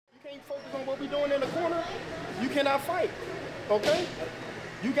cannot fight, okay?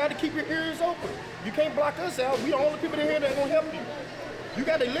 You got to keep your ears open. You can't block us out. We the only people in here that are going to help you. You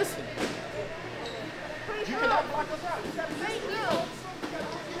got to listen. You cannot block us out. You got to listen.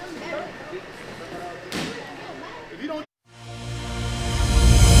 If you don't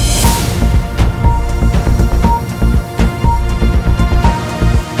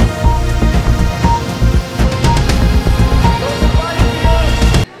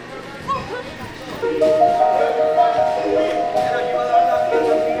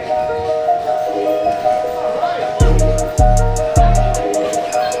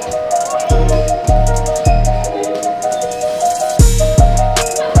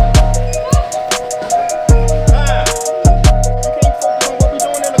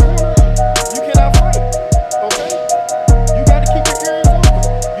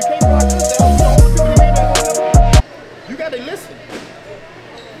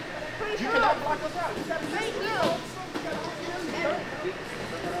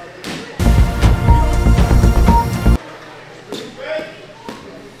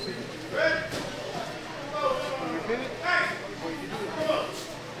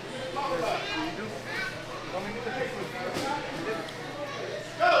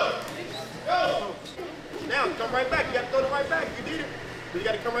come right back. You got to throw it right back. You did it. But you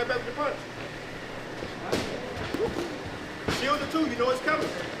got to come right back with the punch. Shield the two. You know it's coming.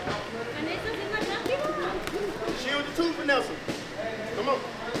 Shield the two for Nelson. Come on.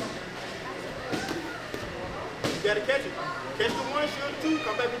 You got to catch it. Catch the one, shield the two,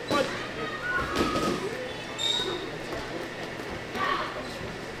 come back with the punch.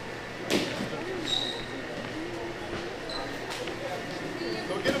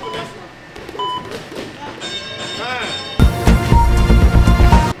 Go get him, Vanessa.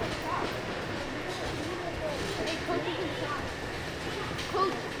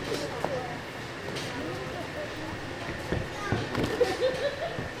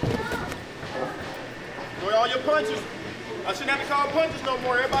 Throw all your punches. I shouldn't have to call punches no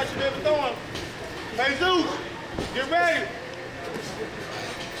more. Everybody should be able to throw them. Hey, Zeus, get ready.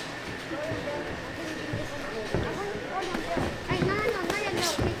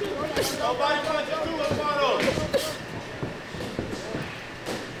 Nobody punches too, let's follow.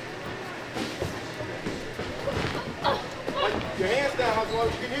 Your hands down, how long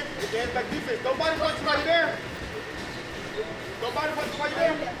you can hit. Get your hands back defense. Nobody punches right there. Nobody punches right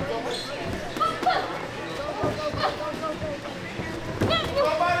there.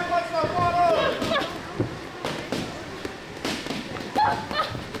 Nobody punches my follow.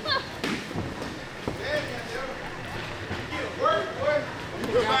 You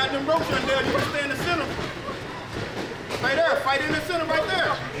can ride them ropes right there. You can stay in the center. Right there. Fight in the center right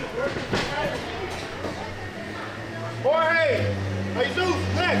there. Jorge. Hey, Zeus.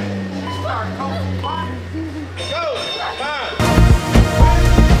 Next. Go.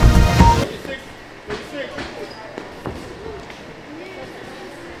 56. 56.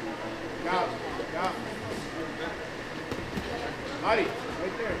 Got it. Marty.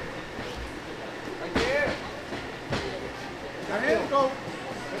 Right there. Right there. Let's go.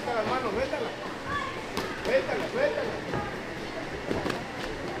 Suelta las manos, suéltala. Suéltala.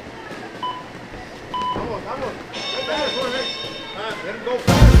 Vamos. Let him go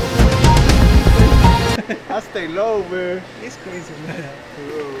fast. I stay low, man. It's crazy, man.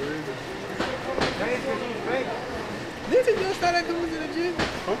 Didn't you just start coming to the gym?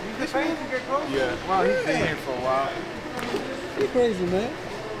 Huh? This man to get close? Yeah. Well, he's been here for a while. You're crazy, man.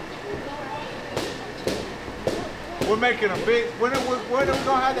 We're making a big. When are we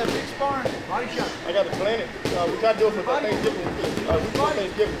gonna have that big sparring? Body shot. I got to plan it. We got to do it for Thanksgiving.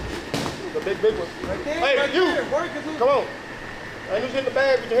 Thanksgiving. The big one. Right there. Hey, right you. there. Come on. I ain't just hit the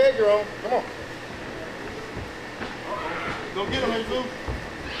bag with your headgear on. Come on. Go get him, Jesus.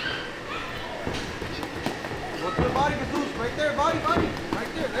 Go to the body, Jesus. Right there, body.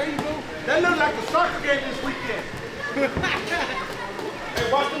 Right there. There you go. That looks like a soccer game this weekend.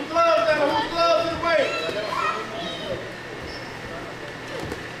 Hey, watch them gloves down. Whose gloves in the way?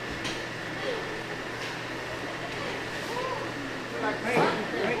 Like paint.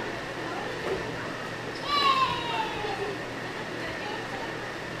 Right?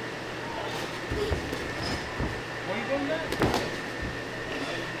 What are you doing there?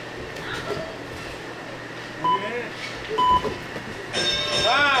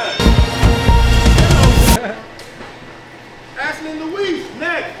 Ashley Louise,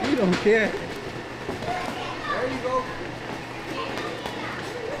 next. You don't care. There you go.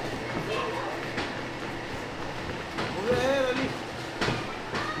 Move your head, Ali.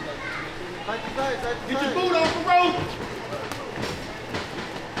 Side to side. Get your boot off the road.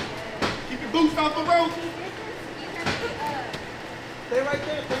 Keep your boots off the road. Stay right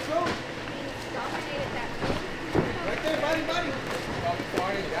there. Stay close. Right there, body, body. Stop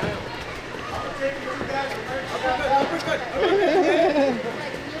sparring down. I'm taking you back. Uppercut.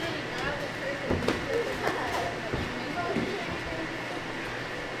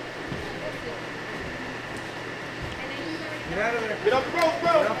 Get out of there. Get up the rope,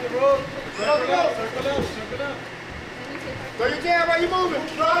 bro. Get off the rope. Get up the rope. Circle up. Circle up. Throw your jab while you moving.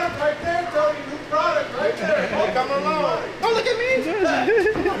 New product right there, Tony. New product right there. Oh, coming along. Oh, look at me. New product.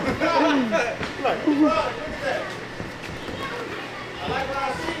 Look at that. I like what I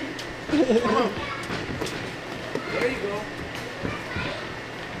see. Come on. There you go.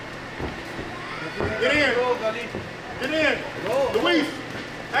 Get in. Go, buddy. Get in. Go. Luis.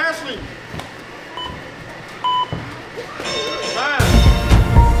 Ashley. Fine.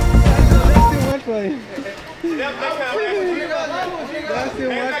 That's too much for you. That's That's too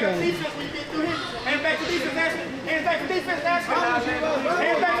Hands much back for to you. defense when you get through here. Hands back to defense, Ashley. Hands back to defense, Ashley.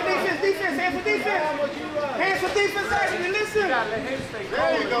 Hands back to defense, defense. Hands for defense. Hands for defense, Ashley. Listen.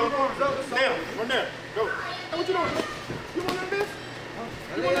 There you go. Now, from there. Go. Hey, what you doing? You want none of this?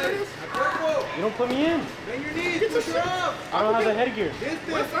 You want none of this? You don't put me in. Bend your knees. Push her up. I don't have the headgear.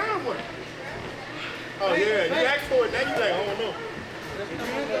 What sign one? Oh, yeah. You asked for it. Now you like, oh, no.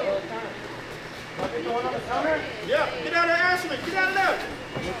 Yeah, get out of there, Ashley. Get out of there.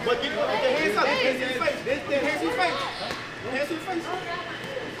 But get your hands up. Hands in your face. Hands in your face. Hands in your face.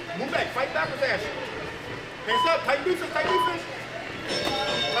 Move back. Fight backwards, Ashley. Hands up. Tight defense. Tight defense.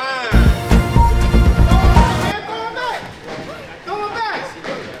 Fine. Going back. Going back.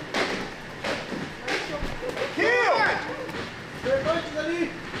 Kill.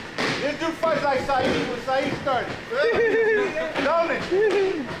 This dude fights like Saeed when Saeed started. Don't it?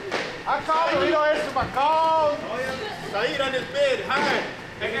 I call him, he don't answer my calls. Saeed on this bed, hide.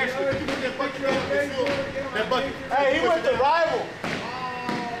 Hey, Ashley, can you put that bucket down? That bucket. Hey, he went to rival.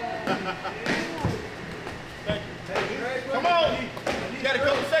 Come on. You got a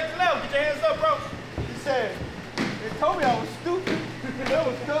couple seconds left. Get your hands up, bro. He said, they told me I was stupid. That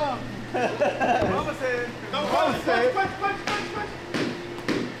was dumb. Mama said, Punch.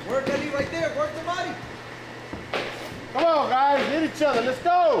 work that knee right there, work the body. Come on, guys, hit each other, let's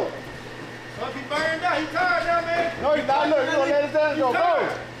go. Don't be burned out. He's tired now, man. No, he's not. Look, he's gonna let his hands go. Go.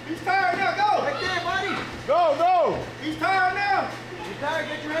 He's tired now. Go. Right there, buddy. Go, go. He's tired now. He's tired,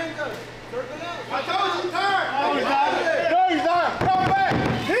 get your hands up. Circle out. I told you he's tired. No, he's not. No, he's not. Come back.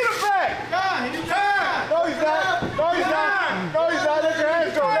 Hit him back. God, he's tired. No, he's not. No, he's not. No, he's not. Let your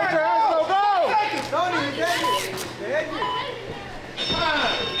hands go. Let your hands go. Go. Tony, you get it.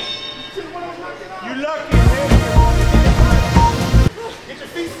 You lucky, man. Get your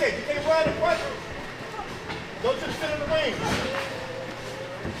feet set. You can't ride in front. Go to the center of the ring.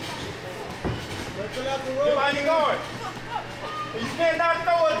 Get behind your guard. And you cannot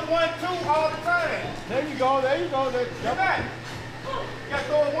throw it 1-2 all the time. There you go. There you go. There. Get back. You got to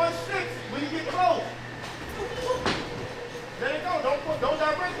throw it 1-6 when you get close. Let it go. Don't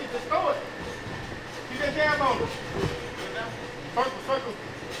direct it. Just throw it. Keep that jab on it. Circle.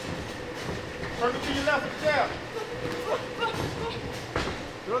 Circle to your left with the jab.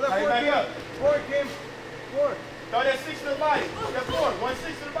 Throw that Hey, back up. Forward, Kim. Forward. Throw that 6 to the body. That's 4.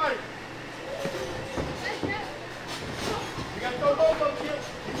 1-6 to the body. You got to throw both of them, Kim.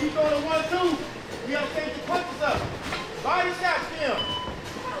 You keep throwing a 1-2. You got to change your punches up. Body shots, Kim.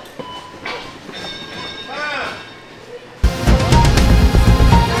 Fine.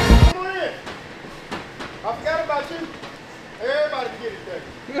 Come on in. I forgot about you. Everybody can get it there.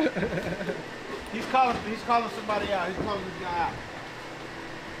 He's calling somebody out. He's calling this guy out.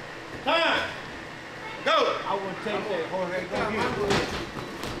 Time. Go. I wouldn't take that, Jorge.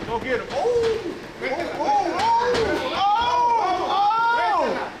 Go get him. Go get him.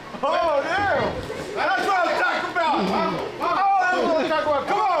 Oh, damn. That's what I'm talking about. That's what I'm talking about.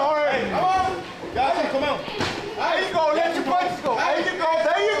 Come on, Jorge. Come on. Guys, come on. There you go. Let your punches go. There you go.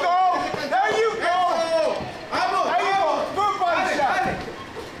 There you go. There you go. There you go. Good body shot.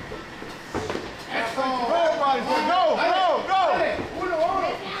 Good body shot. Go.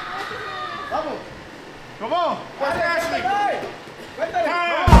 Come on. What's Ashley?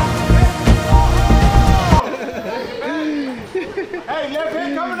 Hey, left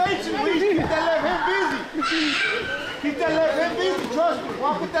hand combination, please. Keep that left hand busy. Keep that left hand busy. Trust me.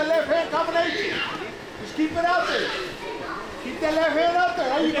 Walk with that left hand combination. Just keep it out there. Keep that left hand up there.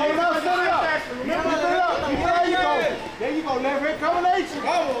 There you go. Now set it up. Keep it up. There you go. There you go. Left hand combination.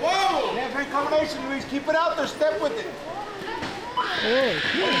 Left hand combination, Luis. Keep it out there. Step with it. There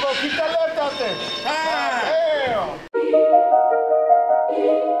you go. Keep that left out there.